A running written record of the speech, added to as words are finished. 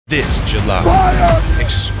July.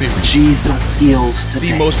 Experience Jesus heals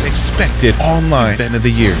today. the most expected online event of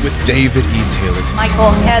the year with David E. Taylor.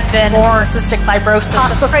 Michael had been born cystic fibrosis.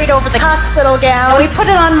 Toss prayed over the hospital gown. We put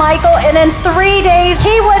it on Michael, and in 3 days,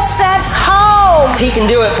 he was sent home. He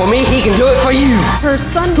can do it for me. He can do it for you. Her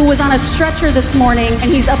son, who was on a stretcher this morning,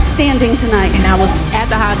 and he's upstanding tonight. And I was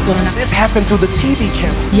at the hospital. This happened through the TV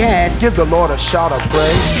camera. Yes. Give the Lord a shout of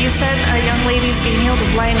praise. You said a young lady's being healed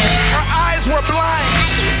of blindness. Her eyes were blind.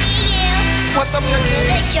 I can see you. What's up, young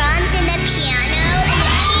lady? The drums and the piano and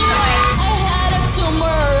the keyboard. I had a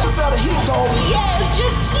tumor. You felt the heat go. Yes,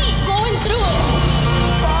 just heat going through it.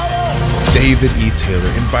 Fire. David E.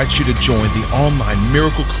 Taylor invites you to join the online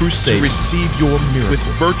Miracle Crusade to receive your miracle with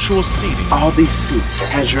virtual seating. All these seats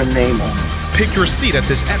has your name on it. Pick your seat at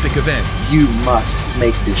this epic event. You must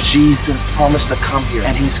make this. Jesus promised to come here,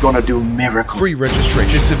 and he's gonna do miracles. Free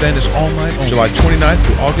registration. This event is online on July 29th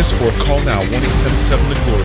through August 4th. Call now, 1-877-THE-GLORY.